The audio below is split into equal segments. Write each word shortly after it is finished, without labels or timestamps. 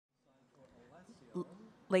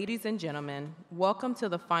Ladies and gentlemen, welcome to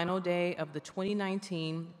the final day of the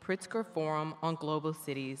 2019 Pritzker Forum on Global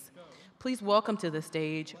Cities. Please welcome to the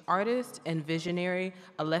stage artist and visionary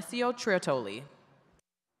Alessio Trerotoli.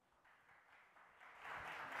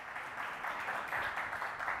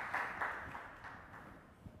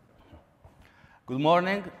 Good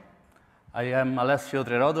morning. I am Alessio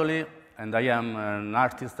Trerotoli, and I am an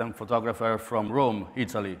artist and photographer from Rome,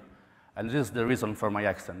 Italy. And this is the reason for my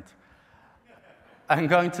accent. I'm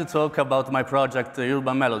going to talk about my project,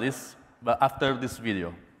 Urban Melodies, but after this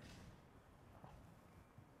video.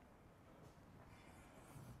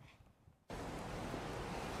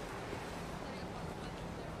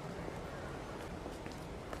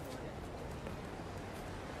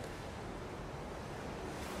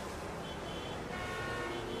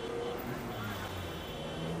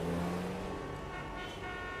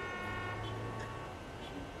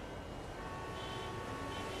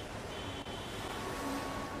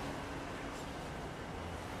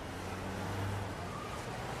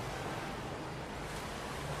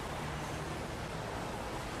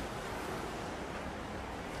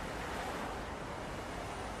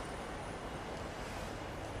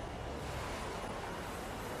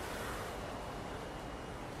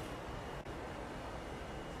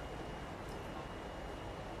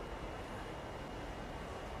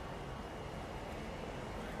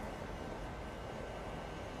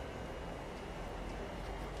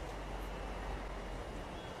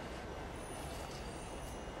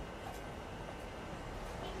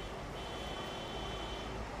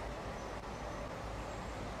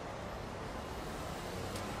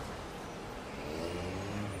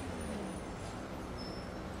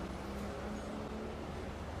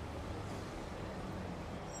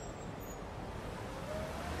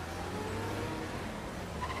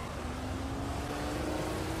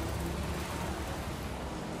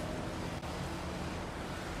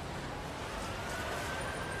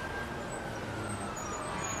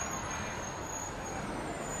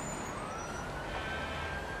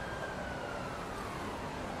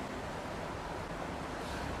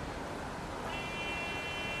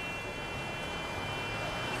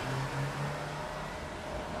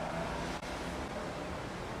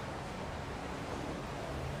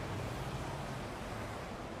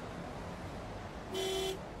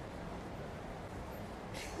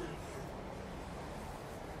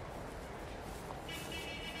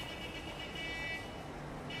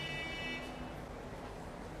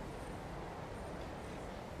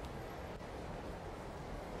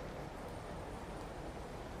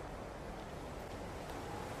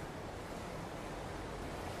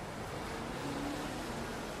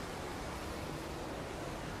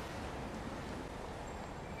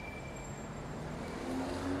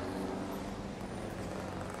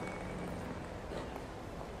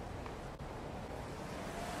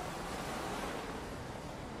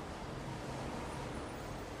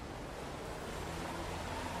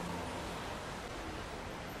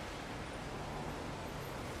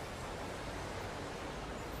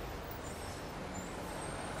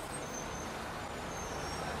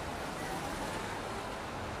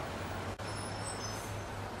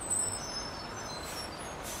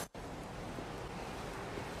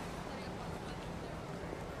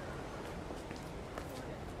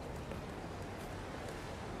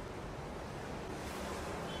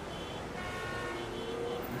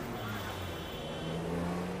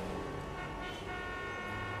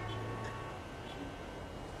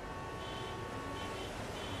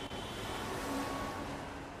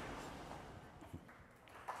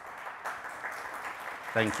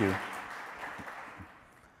 Thank you.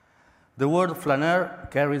 The word flaneur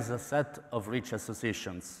carries a set of rich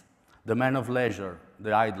associations: the man of leisure,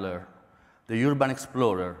 the idler, the urban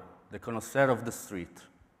explorer, the connoisseur of the street.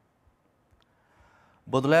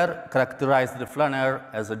 Baudelaire characterized the flaneur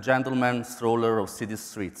as a gentleman stroller of city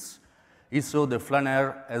streets. He saw the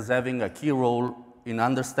flaneur as having a key role in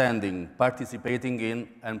understanding, participating in,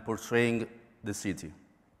 and portraying the city.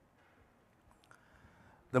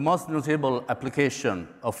 The most notable application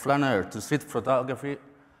of flaneur to street photography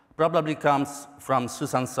probably comes from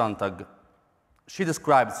Susan Sontag. She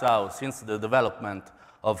describes how, since the development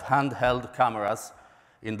of handheld cameras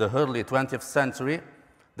in the early 20th century,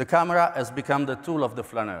 the camera has become the tool of the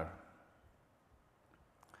flaneur.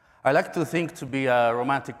 I like to think to be a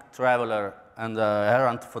romantic traveler and an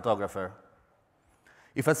errant photographer.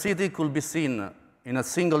 If a city could be seen in a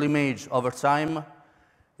single image over time,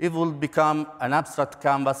 it will become an abstract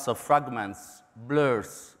canvas of fragments,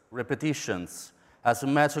 blurs, repetitions,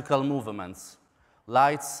 asymmetrical movements,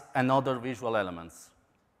 lights, and other visual elements.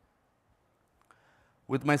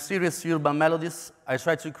 With my series Urban Melodies, I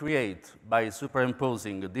try to create, by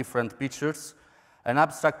superimposing different pictures, an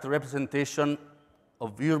abstract representation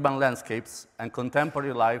of urban landscapes and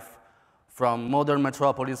contemporary life from modern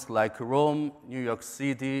metropolis like Rome, New York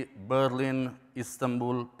City, Berlin,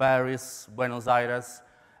 Istanbul, Paris, Buenos Aires,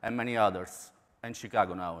 and many others, and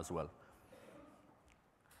Chicago now as well.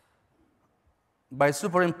 By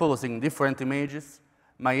superimposing different images,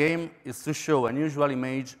 my aim is to show an unusual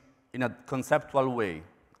image in a conceptual way,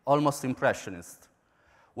 almost impressionist,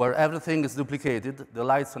 where everything is duplicated, the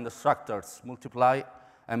lights and the structures multiply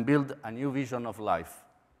and build a new vision of life.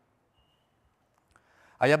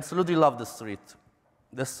 I absolutely love the street,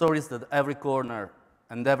 the stories that every corner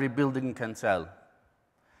and every building can tell.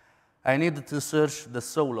 I need to search the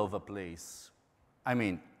soul of a place. I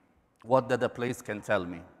mean, what that a place can tell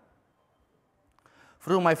me.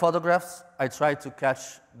 Through my photographs, I try to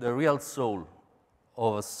catch the real soul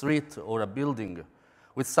of a street or a building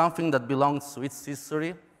with something that belongs to its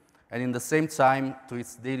history and in the same time to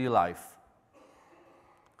its daily life.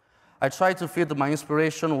 I try to feed my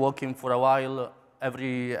inspiration walking for a while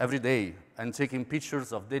every day and taking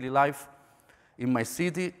pictures of daily life in my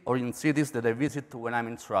city or in cities that I visit when I'm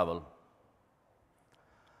in travel.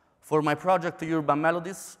 For my project Urban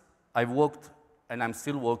Melodies, I've walked, and I'm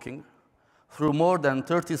still walking, through more than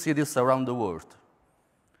 30 cities around the world.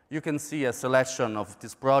 You can see a selection of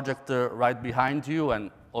this project right behind you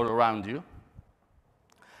and all around you.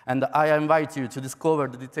 And I invite you to discover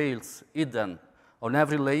the details hidden on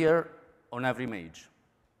every layer, on every image.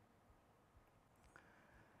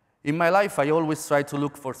 In my life, I always try to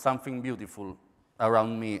look for something beautiful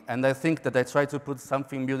around me, and I think that I try to put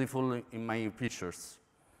something beautiful in my pictures.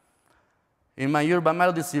 In my Urban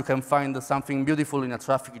Melodies, you can find something beautiful in a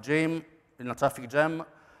traffic jam,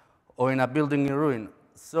 or in a building in ruin.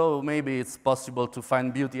 So maybe it's possible to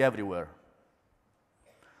find beauty everywhere.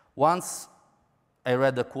 Once I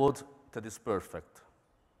read a quote that is perfect.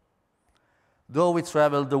 Though we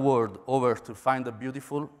travel the world over to find the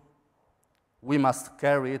beautiful, we must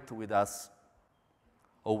carry it with us,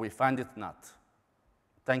 or we find it not.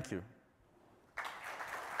 Thank you.